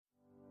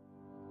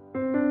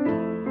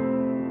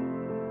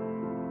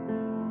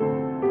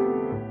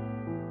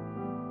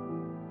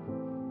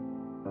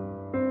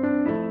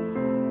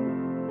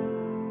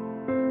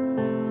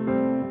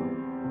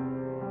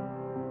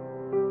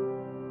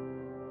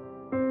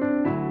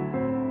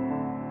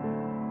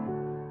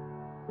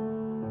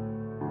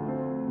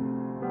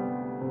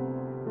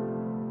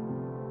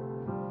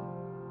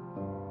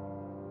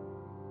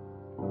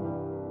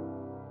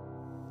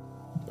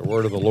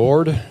Word of the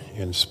Lord,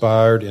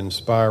 inspired,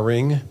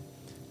 inspiring,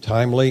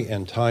 timely,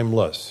 and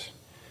timeless.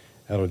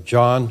 Out of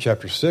John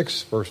chapter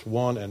 6, verse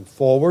 1 and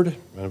forward.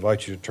 I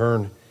invite you to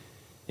turn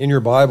in your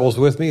Bibles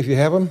with me if you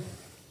have them.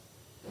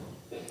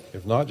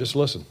 If not, just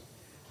listen.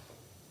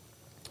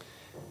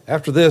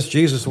 After this,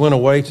 Jesus went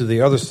away to the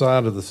other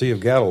side of the Sea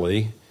of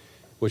Galilee,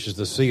 which is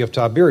the Sea of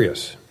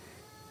Tiberias.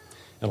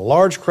 And a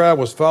large crowd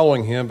was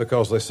following him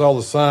because they saw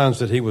the signs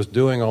that he was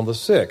doing on the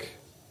sick.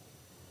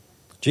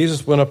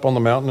 Jesus went up on the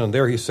mountain, and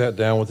there he sat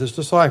down with his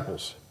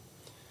disciples.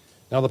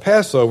 Now the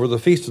Passover, the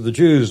feast of the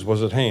Jews,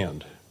 was at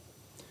hand.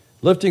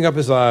 Lifting up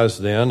his eyes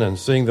then, and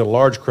seeing that a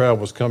large crowd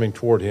was coming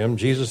toward him,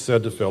 Jesus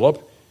said to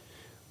Philip,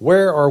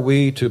 "Where are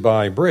we to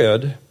buy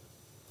bread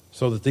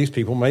so that these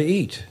people may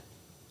eat?"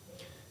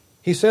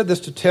 He said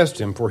this to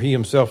test him, for he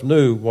himself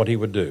knew what he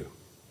would do.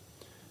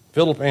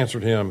 Philip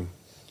answered him,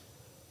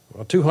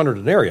 200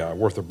 denarii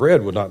worth of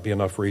bread would not be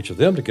enough for each of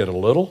them to get a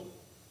little.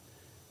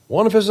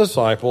 One of his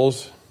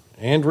disciples,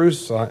 Andrew,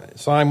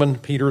 Simon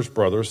Peter's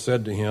brother,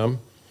 said to him,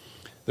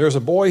 "There's a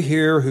boy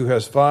here who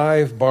has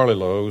 5 barley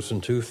loaves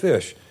and 2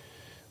 fish,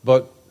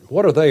 but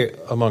what are they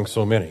among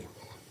so many?"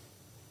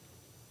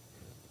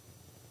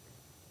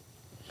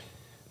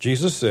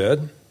 Jesus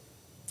said,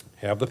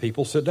 "Have the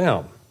people sit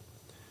down."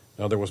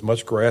 Now there was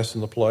much grass in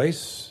the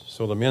place,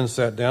 so the men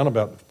sat down,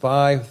 about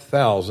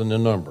 5,000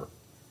 in number.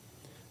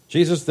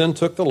 Jesus then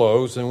took the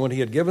loaves, and when he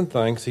had given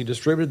thanks, he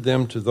distributed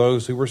them to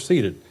those who were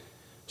seated,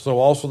 so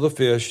also the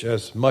fish,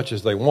 as much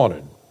as they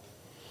wanted.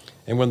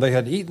 And when they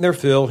had eaten their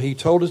fill, he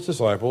told his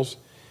disciples,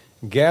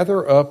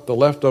 "Gather up the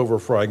leftover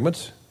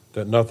fragments,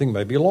 that nothing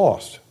may be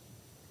lost."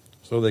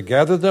 So they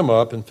gathered them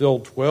up and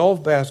filled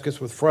 12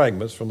 baskets with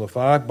fragments from the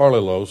 5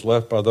 barley loaves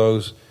left by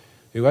those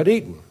who had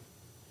eaten.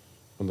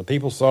 When the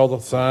people saw the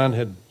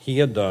sign he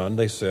had done,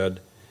 they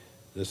said,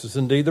 "This is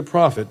indeed the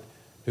prophet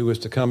who is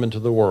to come into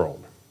the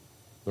world."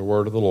 The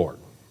word of the Lord.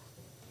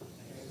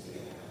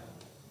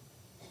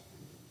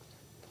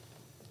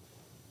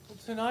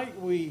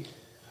 Tonight we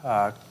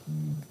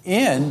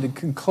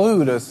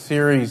conclude a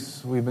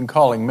series we've been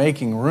calling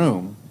Making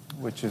Room,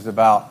 which is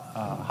about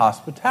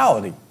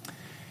hospitality.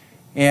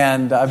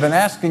 And I've been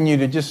asking you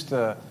to just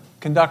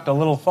conduct a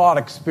little thought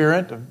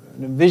experiment, an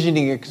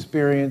envisioning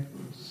experiment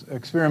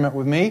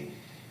with me.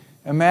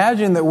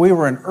 Imagine that we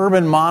were an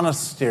urban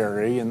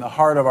monastery in the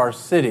heart of our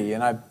city,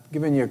 and I've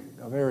given you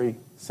a very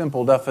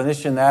simple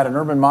definition that an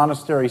urban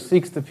monastery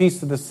seeks the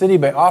peace of the city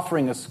by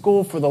offering a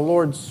school for the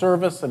Lord's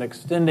service and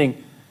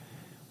extending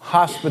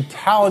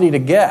hospitality to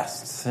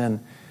guests. And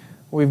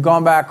we've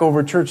gone back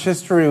over church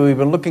history. We've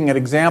been looking at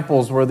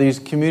examples where these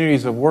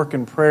communities of work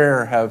and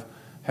prayer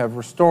have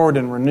restored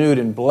and renewed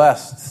and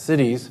blessed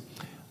cities.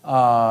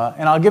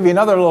 And I'll give you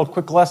another little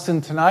quick lesson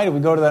tonight. If we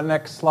go to that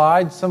next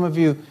slide, some of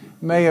you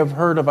may have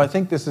heard of, I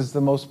think this is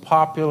the most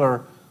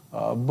popular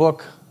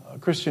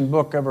Christian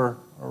book ever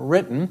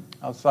written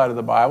outside of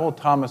the Bible,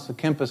 Thomas à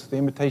Kempis, The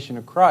Imitation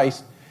of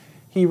Christ.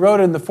 He wrote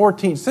in the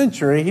 14th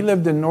century. He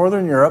lived in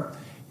Northern Europe,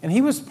 and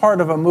he was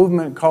part of a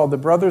movement called the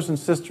Brothers and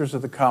Sisters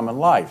of the Common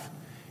Life.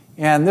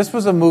 And this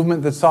was a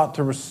movement that sought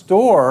to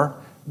restore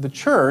the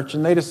church,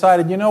 and they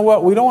decided, you know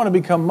what, we don't want to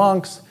become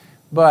monks,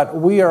 but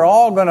we are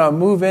all going to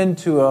move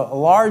into a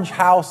large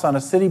house on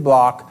a city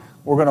block.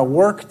 We're going to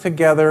work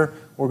together.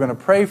 We're going to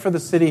pray for the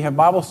city, have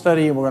Bible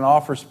study, and we're going to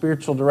offer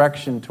spiritual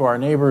direction to our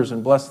neighbors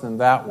and bless them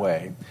that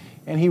way.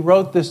 And he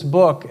wrote this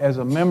book as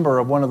a member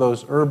of one of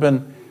those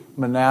urban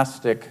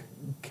monastic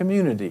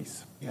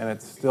communities, and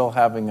it's still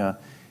having an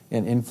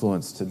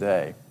influence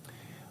today.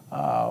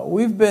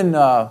 We've been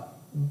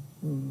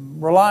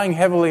relying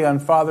heavily on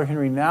Father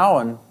Henry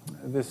Nouwen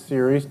this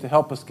series to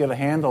help us get a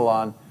handle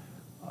on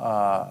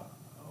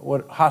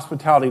what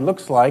hospitality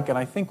looks like, and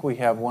I think we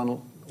have one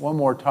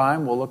more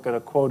time. We'll look at a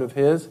quote of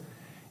his.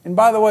 And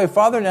by the way,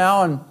 Father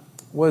Nouwen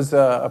was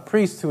a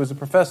priest who was a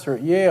professor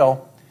at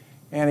Yale,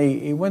 and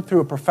he went through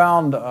a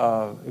profound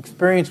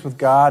experience with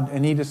God,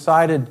 and he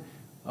decided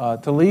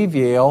to leave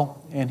Yale,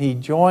 and he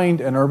joined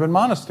an urban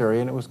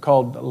monastery, and it was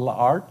called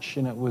L'Arche,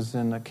 and it was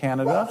in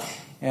Canada,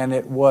 and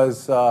it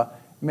was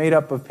made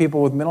up of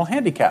people with mental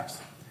handicaps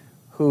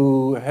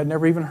who had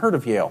never even heard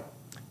of Yale.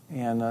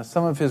 And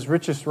some of his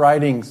richest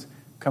writings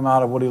come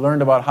out of what he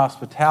learned about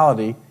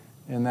hospitality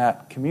in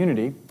that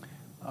community.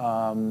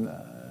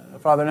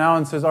 Father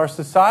Nouwen says, "Our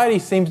society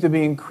seems to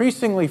be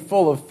increasingly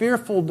full of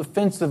fearful,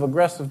 defensive,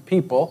 aggressive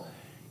people,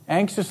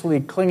 anxiously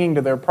clinging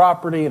to their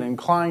property and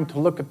inclined to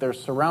look at their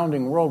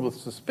surrounding world with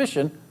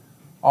suspicion,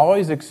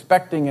 always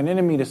expecting an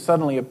enemy to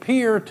suddenly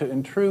appear, to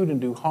intrude and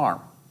do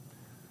harm.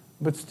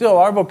 But still,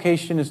 our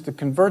vocation is to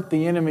convert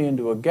the enemy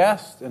into a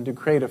guest and to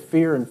create a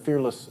free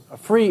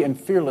and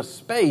fearless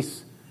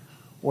space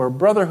where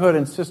brotherhood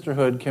and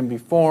sisterhood can be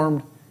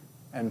formed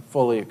and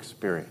fully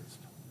experienced."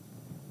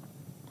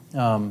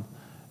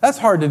 That's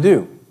hard to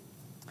do.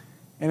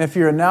 And if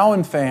you're a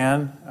Nouwen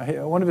fan,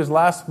 one of his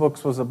last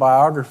books was a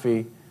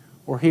biography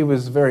where he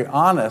was very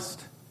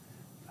honest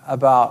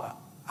about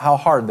how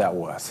hard that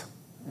was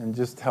and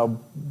just how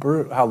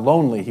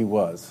lonely he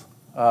was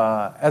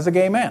as a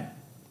gay man.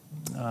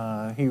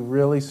 He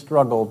really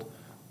struggled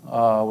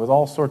with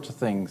all sorts of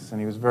things. And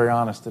he was very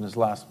honest in his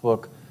last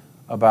book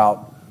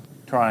about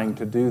trying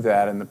to do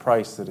that and the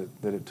price that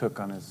it took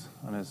on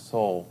his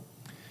soul.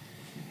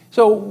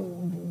 So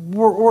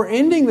we're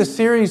ending the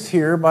series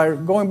here by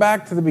going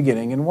back to the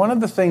beginning. And one of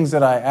the things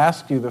that I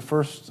asked you the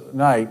first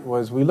night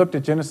was we looked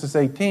at Genesis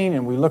 18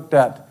 and we looked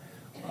at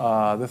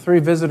the three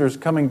visitors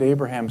coming to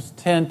Abraham's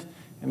tent,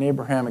 and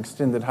Abraham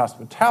extended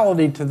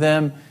hospitality to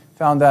them,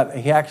 found that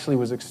he actually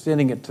was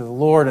extending it to the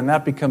Lord, and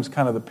that becomes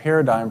kind of the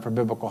paradigm for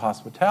biblical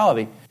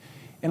hospitality.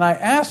 And I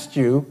asked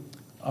you,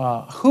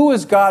 who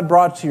has God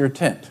brought to your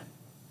tent?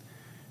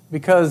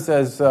 Because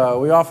as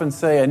we often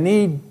say, a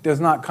need does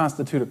not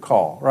constitute a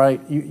call, right?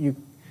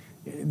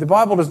 The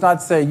Bible does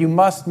not say you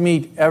must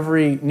meet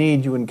every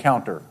need you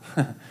encounter.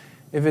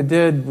 If it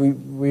did,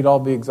 we'd all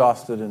be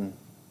exhausted and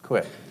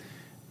quit.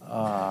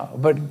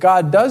 But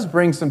God does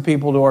bring some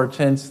people to our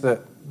tents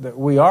that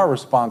we are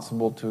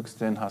responsible to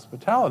extend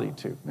hospitality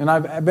to. And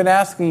I've been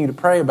asking you to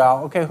pray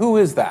about, okay, who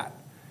is that?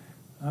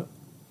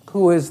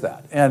 Who is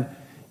that? And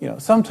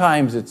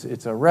sometimes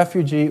it's a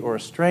refugee or a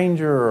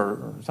stranger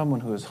or someone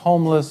who is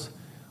homeless.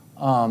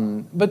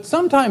 But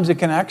sometimes it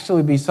can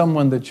actually be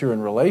someone that you're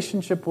in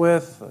relationship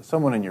with,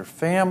 someone in your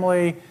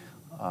family,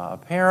 a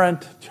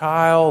parent,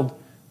 child,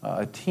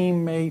 a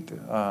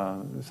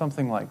teammate,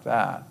 something like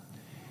that.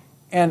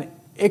 And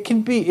it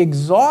can be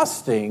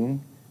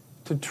exhausting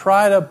to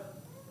try to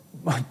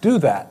do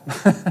that.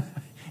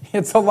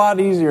 It's a lot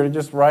easier to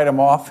just write them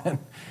off and,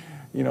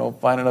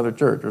 find another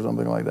church or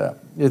something like that.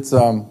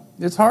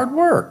 It's hard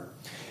work.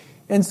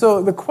 And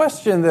so the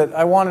question that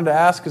I wanted to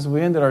ask as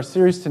we ended our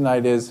series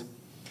tonight is,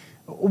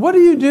 what do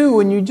you do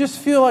when you just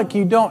feel like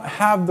you don't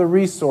have the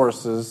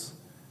resources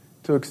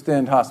to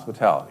extend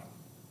hospitality?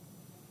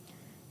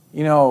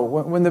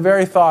 When the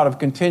very thought of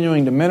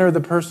continuing to mentor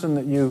the person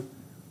that you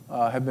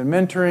have been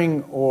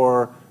mentoring,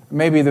 or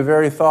maybe the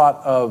very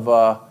thought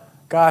of,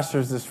 gosh,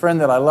 there's this friend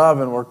that I love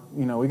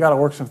and we got to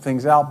work some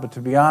things out, but to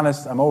be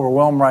honest, I'm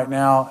overwhelmed right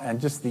now, and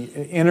just the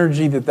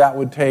energy that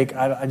would take,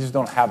 I just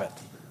don't have it.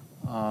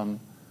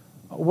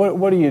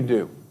 What do you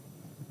do?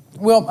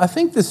 Well, I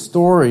think this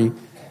story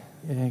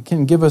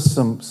can give us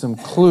some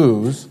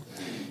clues.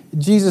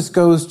 Jesus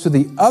goes to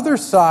the other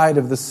side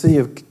of the Sea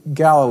of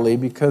Galilee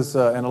because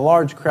and a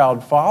large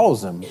crowd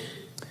follows him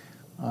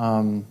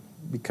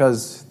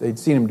because they'd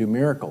seen him do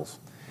miracles.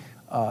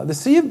 The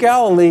Sea of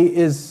Galilee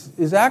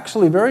is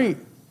actually very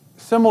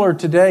similar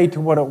today to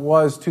what it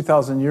was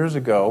 2,000 years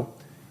ago.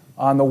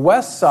 On the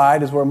west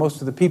side is where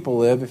most of the people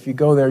live. If you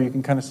go there, you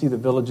can kind of see the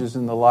villages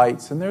and the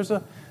lights. And there's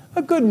a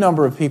good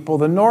number of people.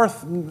 The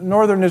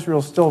northern Israel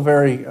is still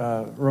very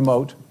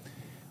remote.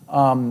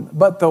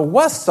 But the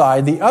west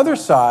side, the other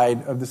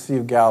side of the Sea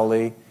of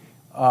Galilee,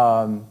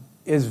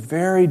 is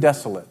very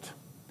desolate.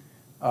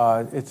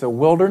 It's a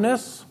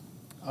wilderness.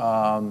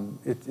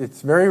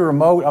 It's very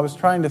remote. I was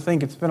trying to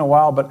think, it's been a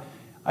while, but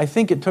I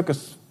think it took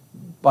us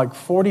like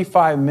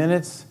 45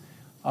 minutes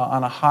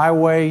on a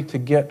highway to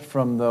get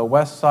from the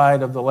west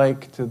side of the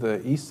lake to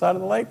the east side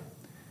of the lake.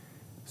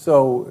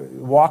 So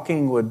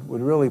walking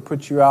would really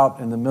put you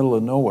out in the middle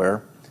of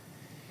nowhere.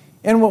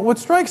 And what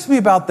strikes me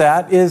about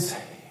that is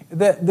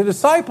that the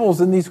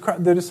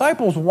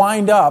disciples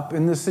wind up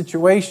in this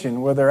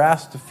situation where they're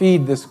asked to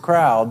feed this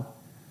crowd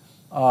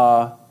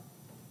by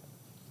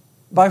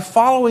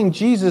following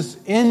Jesus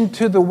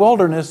into the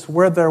wilderness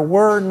where there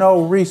were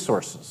no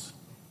resources.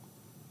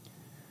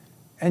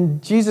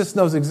 And Jesus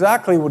knows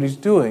exactly what he's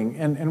doing.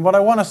 And what I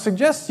want to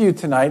suggest to you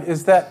tonight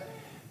is that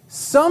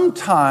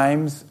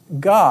sometimes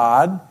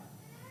God,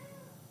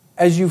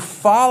 as you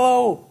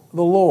follow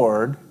the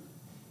Lord,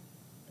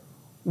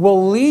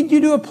 will lead you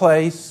to a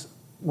place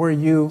where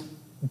you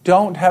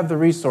don't have the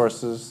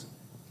resources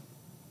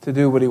to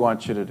do what he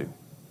wants you to do.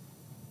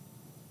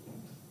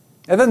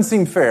 That doesn't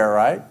seem fair,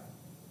 right?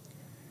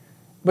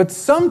 But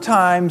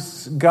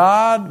sometimes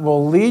God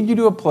will lead you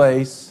to a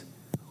place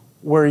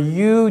where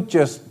you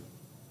just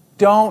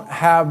don't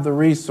have the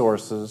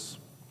resources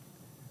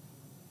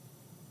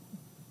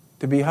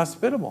to be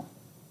hospitable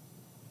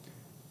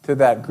to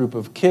that group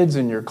of kids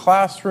in your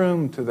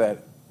classroom, to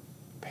that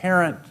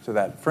parent, to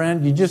that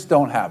friend. You just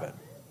don't have it.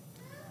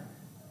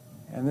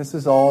 And this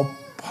is all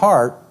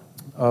part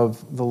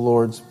of the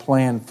Lord's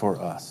plan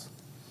for us.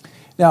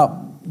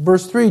 Now,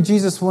 verse 3,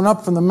 Jesus went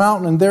up from the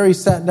mountain, and there he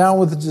sat down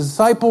with his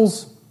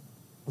disciples.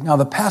 Now,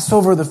 the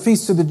Passover, the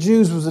feast of the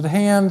Jews, was at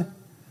hand.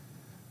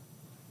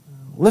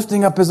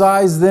 Lifting up his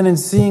eyes then and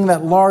seeing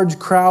that large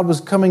crowd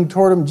was coming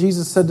toward him,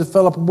 Jesus said to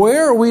Philip,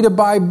 "Where are we to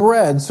buy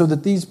bread so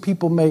that these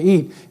people may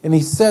eat?" And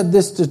he said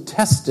this to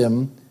test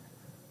him,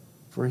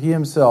 for he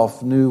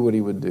himself knew what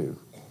he would do.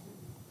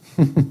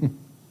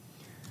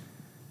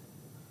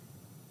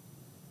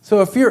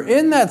 So if you're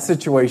in that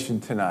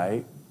situation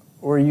tonight,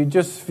 or you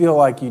just feel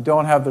like you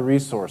don't have the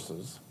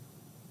resources,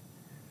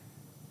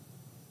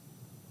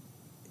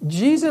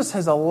 Jesus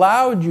has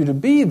allowed you to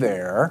be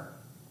there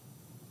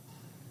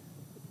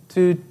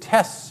to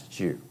test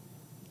you.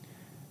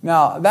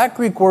 Now, that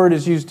Greek word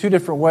is used two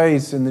different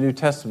ways in the New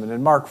Testament.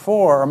 In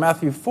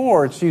Matthew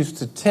 4, it's used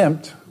to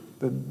tempt,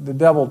 the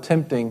devil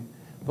tempting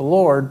the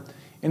Lord.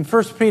 In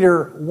 1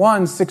 Peter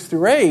 1, 6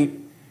 through 8,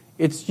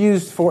 it's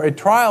used for a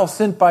trial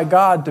sent by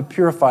God to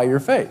purify your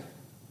faith.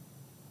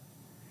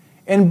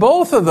 And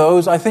both of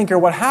those, I think, are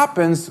what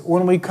happens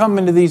when we come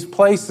into these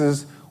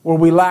places where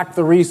we lack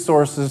the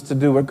resources to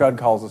do what God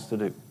calls us to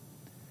do.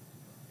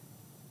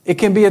 It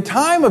can be a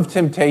time of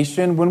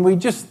temptation when we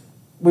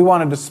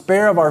want to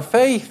despair of our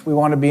faith, we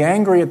want to be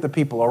angry at the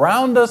people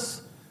around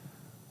us,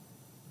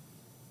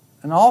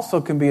 and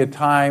also can be a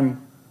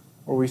time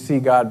where we see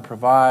God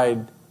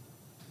provide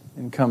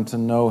and come to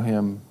know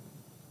Him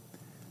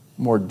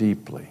more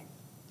deeply.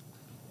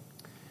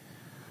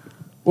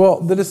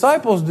 Well, the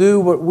disciples do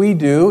what we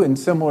do in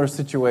similar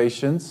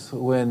situations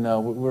when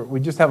we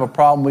just have a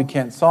problem we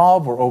can't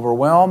solve, we're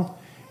overwhelmed.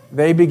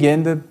 They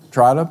begin to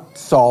try to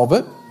solve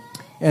it.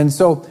 And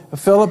so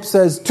Philip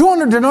says,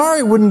 200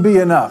 denarii wouldn't be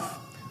enough.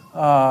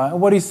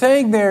 And what he's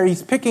saying there,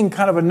 he's picking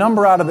kind of a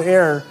number out of the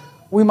air.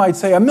 We might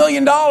say $1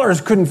 million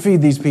couldn't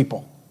feed these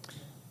people.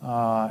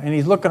 And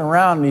he's looking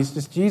around and he's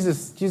just,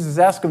 Jesus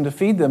asked him to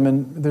feed them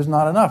and there's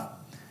not enough.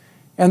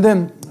 And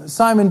then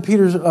Simon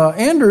Peter's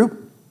Andrew,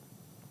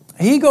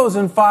 he goes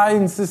and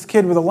finds this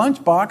kid with a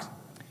lunchbox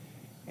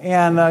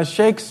and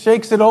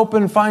shakes it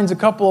open, finds a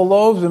couple of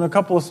loaves and a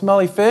couple of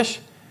smelly fish,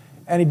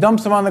 and he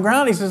dumps them on the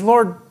ground. He says,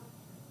 Lord,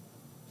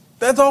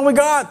 that's all we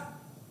got.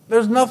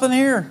 There's nothing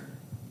here.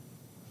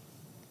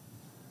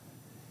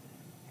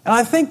 And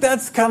I think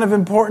that's kind of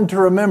important to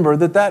remember,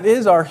 that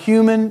is our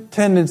human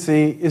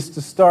tendency, is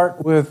to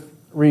start with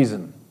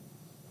reason.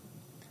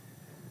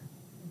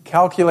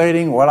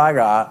 Calculating what I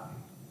got,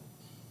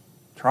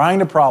 trying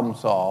to problem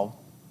solve.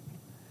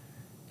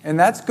 And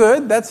that's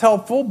good, that's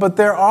helpful, but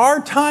there are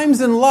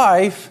times in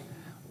life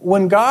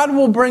when God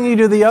will bring you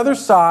to the other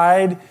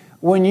side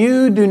when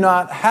you do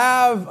not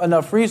have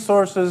enough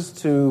resources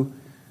to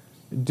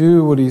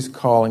do what He's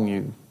calling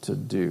you to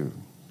do.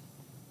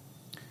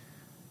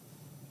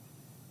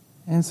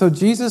 And so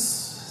Jesus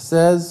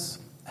says,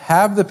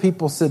 have the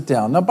people sit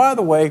down. Now, by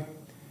the way,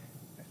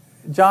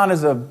 John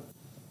is a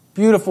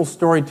beautiful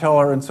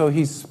storyteller, and so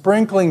he's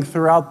sprinkling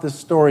throughout this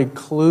story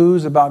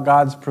clues about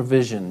God's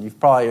provision. You've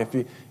probably, if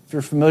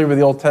you're familiar with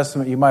the Old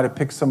Testament, you might have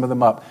picked some of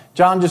them up.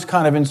 John just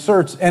kind of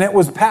inserts, and it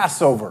was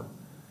Passover.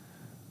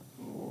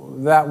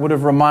 That would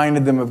have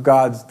reminded them of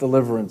God's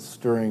deliverance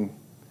during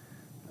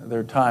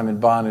their time in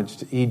bondage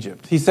to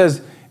Egypt. He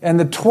says, and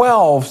the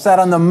 12 sat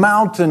on the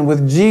mountain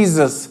with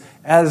Jesus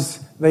as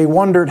they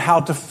wondered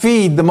how to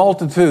feed the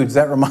multitudes.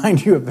 That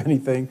remind you of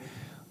anything?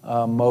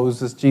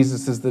 Moses,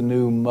 Jesus is the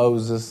new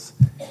Moses.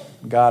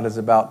 God is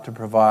about to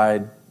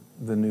provide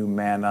the new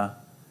manna.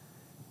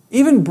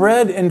 Even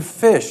bread and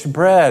fish.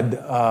 Bread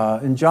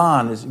in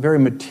John is very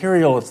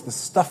material. It's the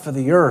stuff of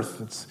the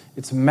earth.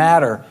 It's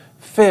matter.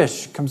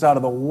 Fish comes out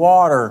of the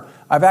water.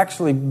 I've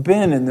actually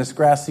been in this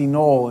grassy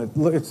knoll.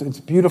 It's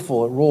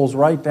beautiful. It rolls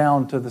right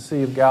down to the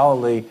Sea of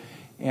Galilee.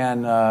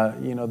 And,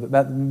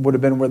 that would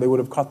have been where they would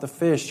have caught the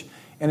fish.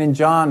 And in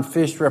John,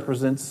 fish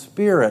represents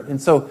spirit.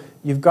 And so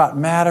you've got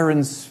matter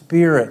and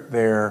spirit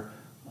there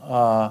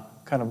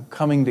kind of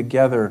coming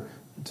together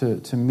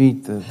to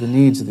meet the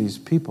needs of these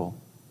people.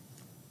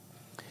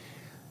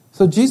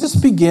 So Jesus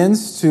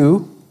begins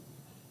to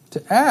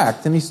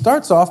act. And he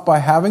starts off by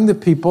having the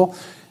people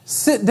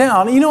sit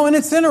down. And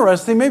it's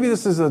interesting. Maybe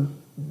this is a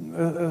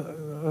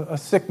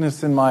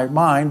sickness in my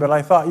mind, but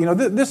I thought,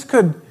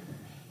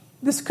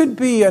 this could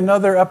be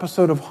another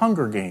episode of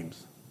Hunger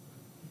Games.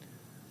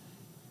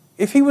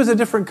 If he was a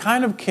different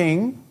kind of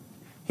king,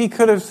 he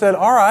could have said,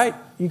 all right,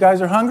 you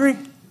guys are hungry?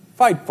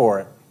 Fight for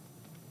it.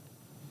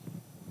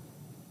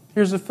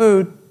 Here's the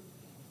food.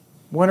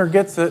 Winner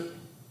gets it.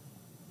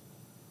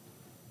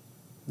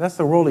 That's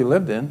the world he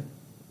lived in.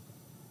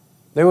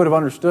 They would have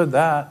understood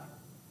that.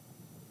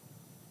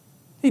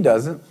 He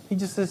doesn't. He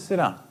just says, sit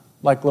down.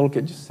 Like a little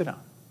kid, just sit down.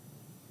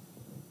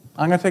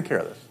 I'm going to take care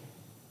of this.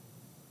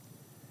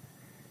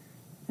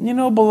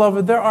 And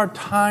beloved, there are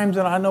times,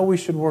 and I know we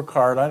should work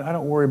hard. I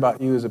don't worry about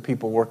you as a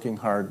people working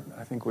hard.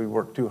 I think we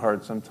work too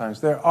hard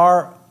sometimes. There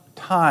are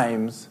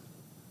times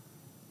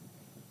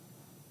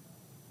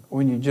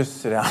when you just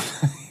sit down.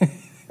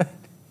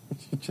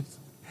 You just,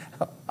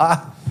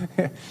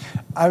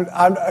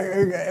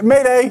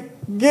 Mayday,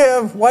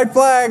 give, white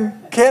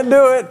flag, can't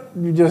do it.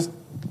 You just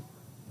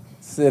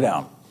sit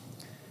down.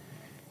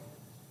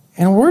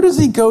 And where does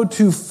he go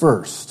to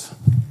first?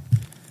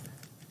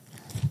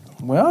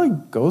 Well, he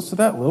goes to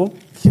that little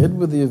kid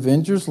with the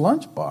Avengers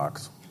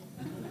lunchbox.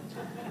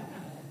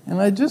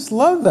 And I just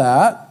love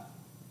that.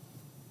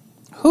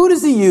 Who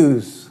does he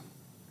use?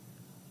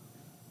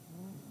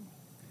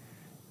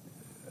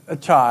 A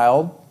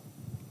child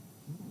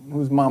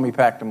whose mommy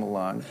packed him a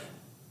lunch.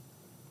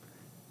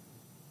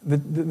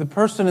 The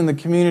person in the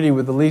community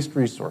with the least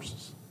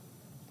resources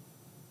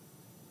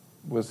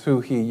was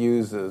who he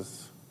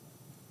uses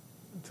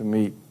to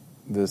meet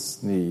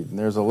this need. And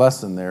there's a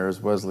lesson there, as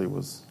Wesley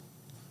was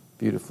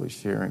beautifully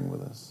sharing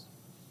with us.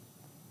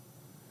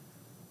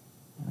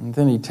 And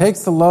then he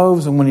takes the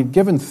loaves, and when he'd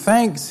given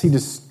thanks, he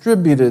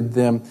distributed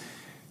them.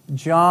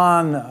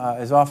 John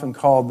is often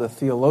called the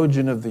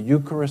theologian of the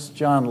Eucharist.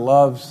 John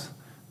loves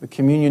the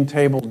communion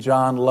table.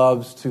 John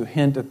loves to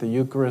hint at the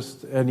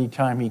Eucharist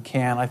anytime he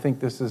can. I think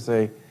this is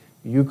a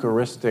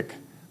Eucharistic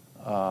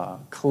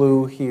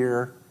clue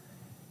here.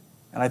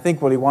 And I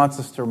think what he wants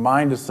us to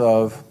remind us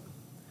of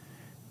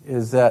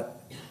is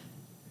that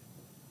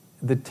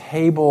the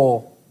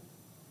table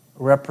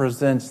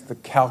represents the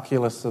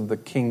calculus of the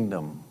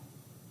kingdom.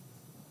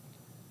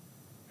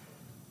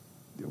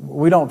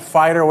 We don't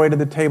fight our way to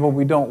the table.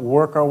 We don't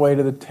work our way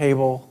to the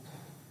table.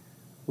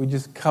 We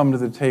just come to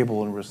the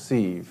table and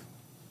receive.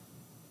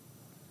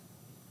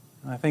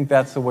 And I think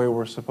that's the way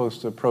we're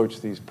supposed to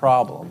approach these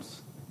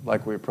problems,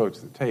 like we approach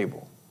the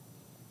table.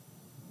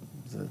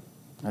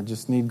 I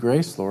just need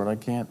grace, Lord. I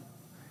can't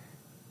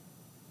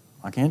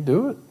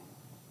do it.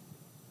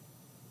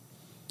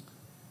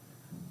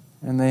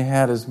 And they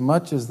had as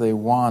much as they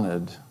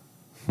wanted.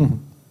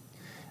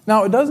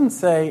 Now, it doesn't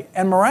say,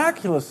 and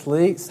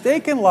miraculously,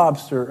 steak and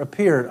lobster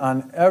appeared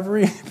on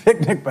every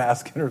picnic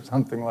basket or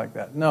something like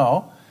that.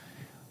 No,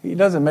 he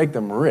doesn't make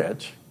them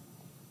rich.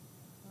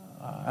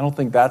 I don't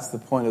think that's the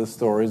point of the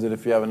story, is that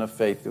if you have enough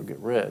faith, you'll get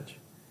rich.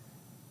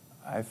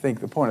 I think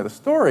the point of the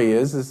story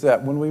is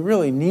that when we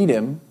really need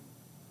him,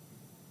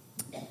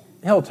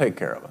 he'll take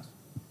care of us.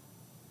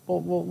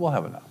 We'll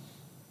have enough.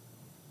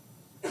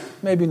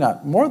 Maybe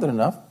not more than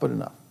enough, but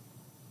enough.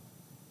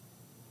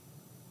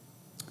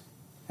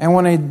 And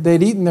when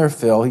they'd eaten their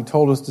fill, he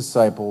told his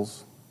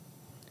disciples,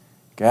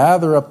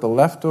 gather up the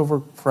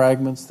leftover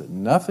fragments that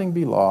nothing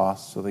be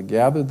lost. So they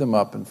gathered them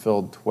up and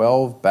filled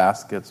 12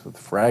 baskets with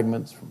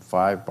fragments from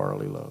 5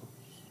 barley loaves.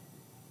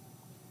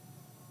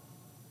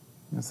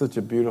 It's such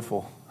a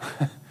beautiful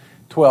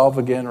 12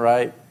 again,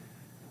 right?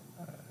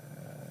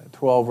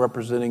 12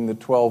 representing the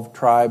 12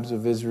 tribes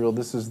of Israel.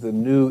 This is the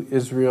new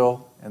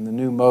Israel and the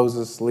new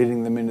Moses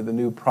leading them into the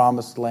new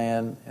promised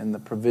land, and the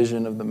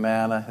provision of the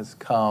manna has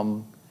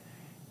come.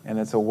 And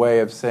it's a way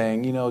of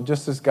saying,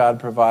 just as God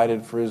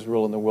provided for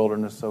Israel in the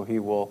wilderness, so he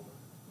will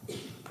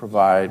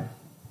provide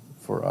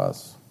for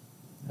us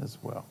as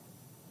well.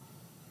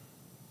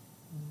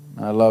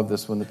 And I love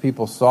this. When the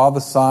people saw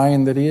the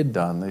sign that he had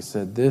done, they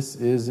said, this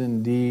is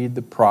indeed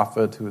the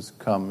prophet who has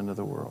come into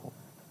the world.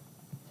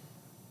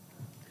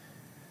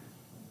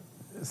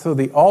 So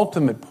the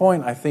ultimate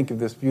point, I think, of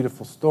this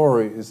beautiful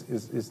story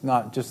is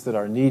not just that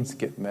our needs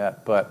get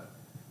met, but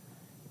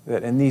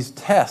that in these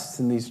tests,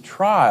 in these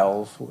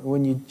trials,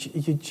 when you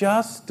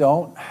just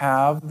don't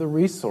have the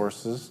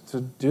resources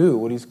to do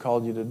what he's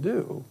called you to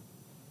do,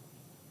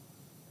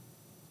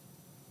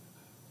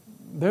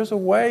 there's a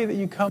way that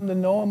you come to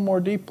know him more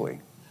deeply.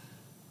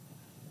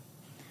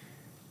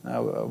 I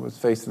was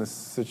facing a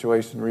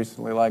situation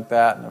recently like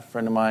that, and a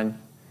friend of mine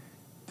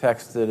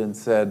texted and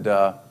said,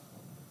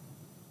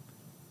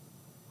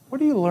 what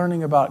are you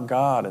learning about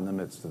God in the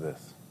midst of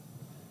this?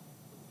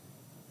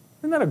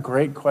 Isn't that a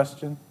great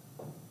question?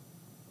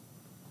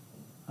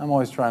 I'm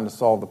always trying to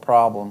solve the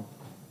problem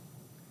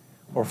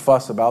or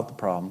fuss about the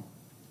problem.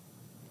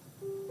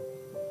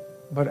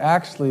 But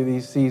actually,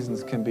 these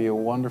seasons can be a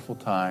wonderful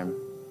time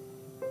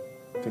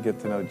to get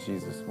to know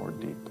Jesus more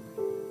deeply.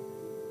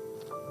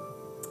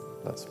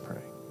 Let's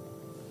pray.